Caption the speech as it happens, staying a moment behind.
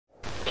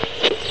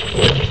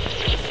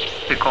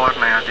एक और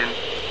नया दिन,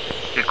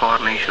 एक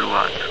और नई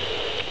शुरुआत।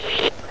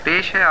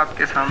 पेश है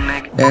आपके सामने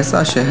एक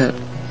ऐसा शहर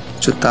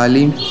जो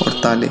तालीम और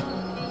ताले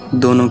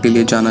दोनों के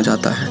लिए जाना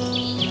जाता है,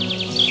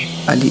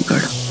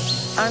 Aligarh.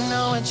 I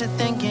know what you're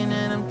thinking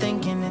and I'm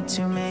thinking it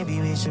too. Maybe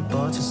we should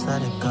both just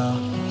let it go.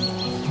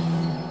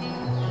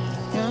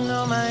 You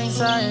know my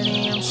anxiety,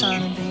 I'm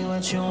trying to be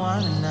what you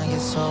want and I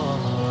get so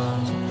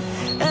overwhelmed.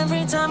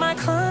 Every time I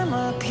climb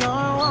up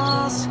your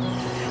walls,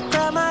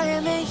 grab my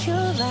hand and you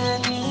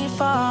let me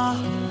fall.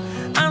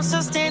 I'm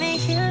still standing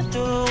here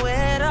through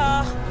it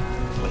all,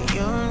 but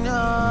you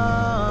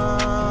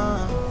know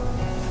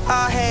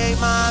I hate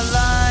my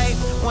life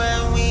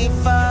when we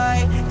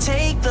fight.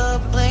 Take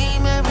the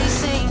blame every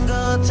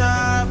single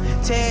time.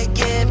 Take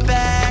it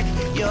back,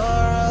 you're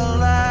a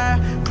liar.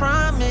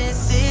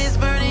 Promises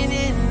burning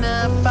in the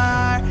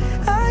fire.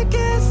 I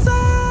guess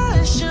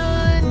I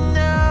should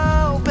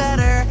know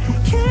better.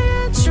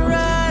 Can't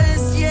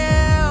trust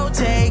you.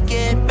 Take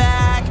it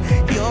back,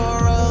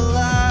 you're a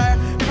liar.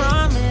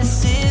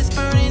 Promises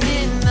burning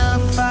in the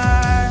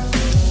fire.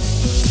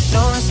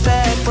 No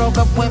respect, broke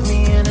up with me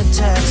in a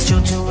text.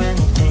 You'll do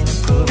anything to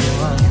prove you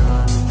are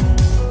yours.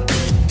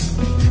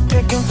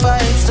 Picking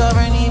fights,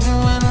 stubborn even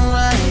when I'm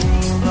right.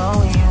 You know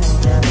you will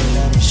never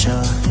let it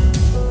show.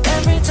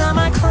 Every time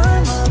I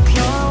climb up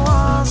your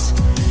walls,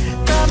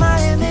 grab my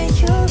hand and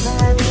you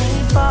let me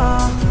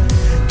fall.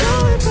 Go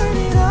and burn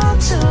it all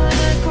to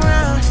the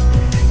ground,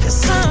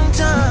 'cause I'm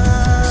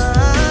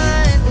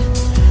done.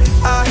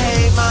 I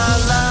hate my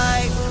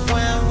life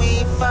when we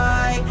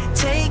fight.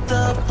 Take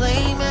the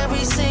blame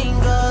every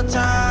single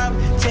time.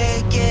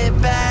 Take it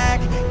back,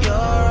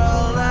 you're a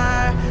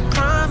liar.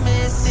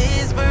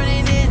 Promises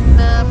burning in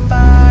the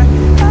fire.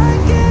 I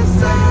guess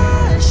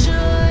I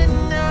should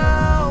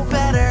know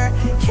better.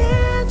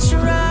 Can't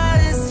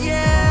trust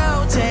you.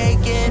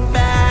 Take it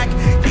back,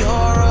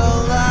 you're a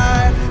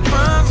liar.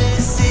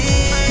 Promises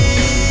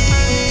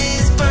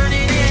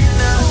burning in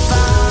the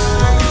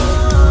fire.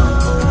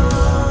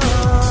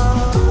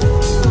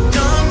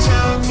 Don't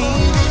tell me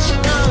that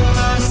you're on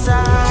my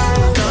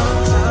side.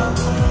 Don't tell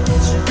me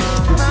that you're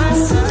on my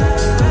side.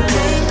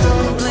 Take the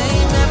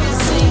blame every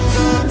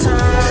single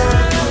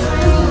time.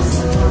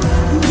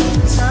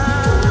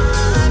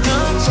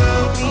 Don't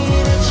tell me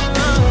that you're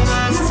on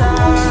my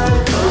side.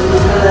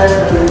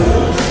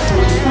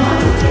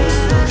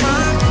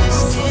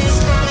 Promises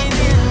burning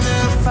in the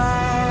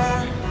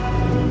fire.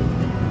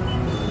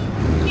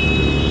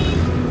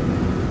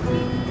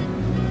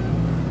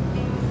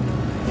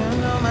 You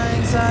know my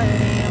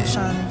anxiety, I'm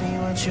trying to be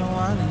what you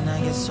want and I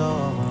get so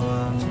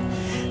overwhelmed.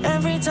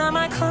 Every time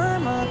I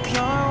climb up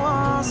your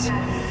walls,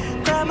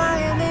 grab my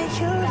hand and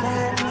you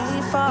let me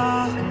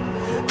fall.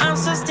 I'm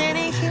still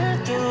standing here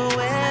through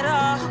it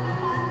all,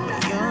 but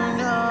you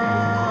know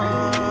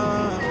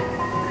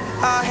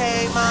I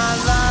hate my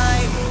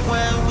life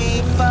when we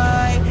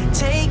fight.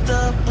 Take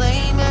the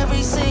blame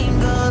every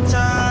single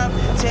time.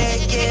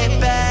 Take it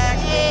back,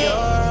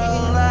 you're a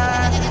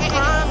liar.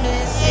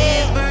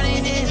 Promises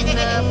burning in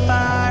the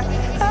fire.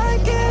 I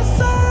guess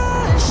I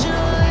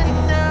should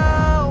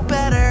know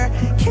better.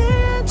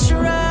 Can't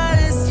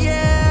trust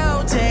you.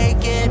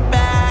 Take it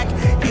back,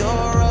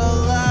 you're a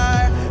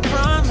liar.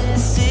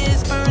 Promises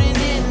burning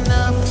in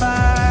the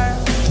fire.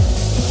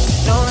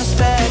 No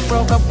respect,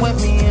 broke up with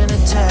me in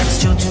a text.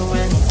 You'll do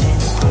anything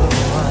to prove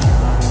you are.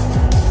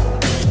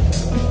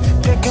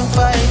 Picking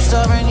fights,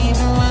 stubborn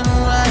even when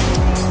I'm right.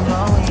 You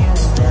know you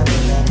will never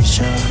let it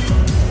show.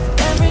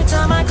 Every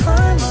time I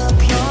climb up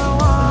your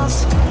walls,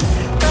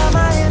 grab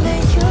my hand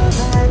and you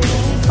let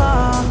me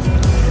fall.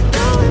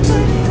 Go and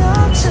burn it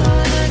all to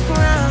the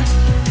ground,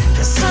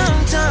 'cause I'm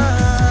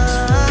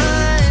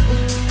done.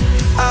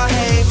 I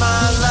hate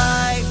my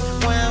life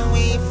when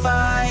we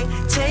fight.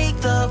 Take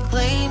the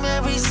blame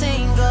every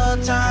single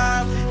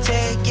time.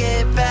 Take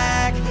it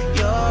back,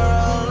 you're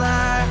a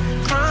liar.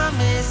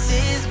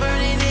 Promises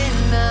burning in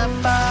the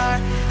fire.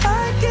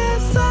 I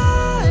guess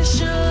I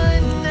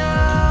should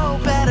know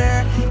better.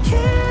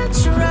 Can't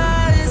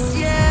trust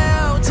you.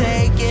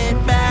 Take it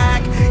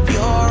back,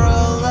 you're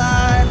a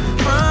liar.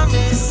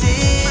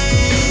 Promises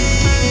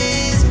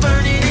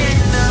burning in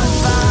the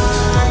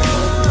fire.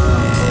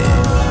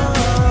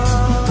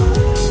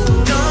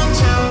 Don't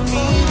tell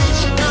me that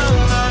you're on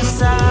my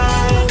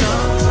side.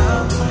 Don't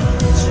tell me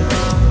that you're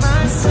on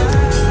my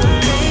side.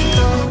 Take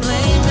the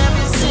blame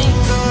every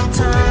single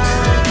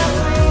time.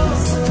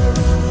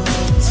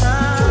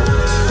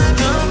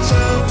 Don't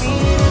tell me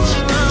that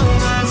you're on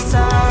my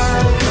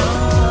side.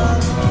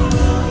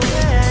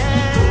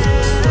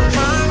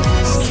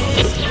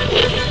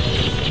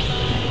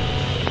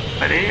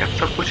 अरे अब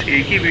सब कुछ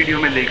एक ही video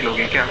में देख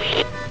लोगे क्या?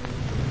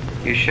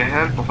 ये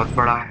शहर बहुत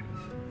बड़ा है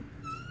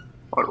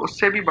और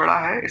उससे भी बड़ा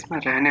है इसमें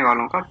रहने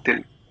वालों का दिल।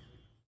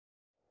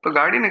 तो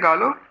गाड़ी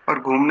निकालो और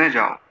घूमने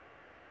जाओ,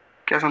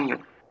 क्या समझे?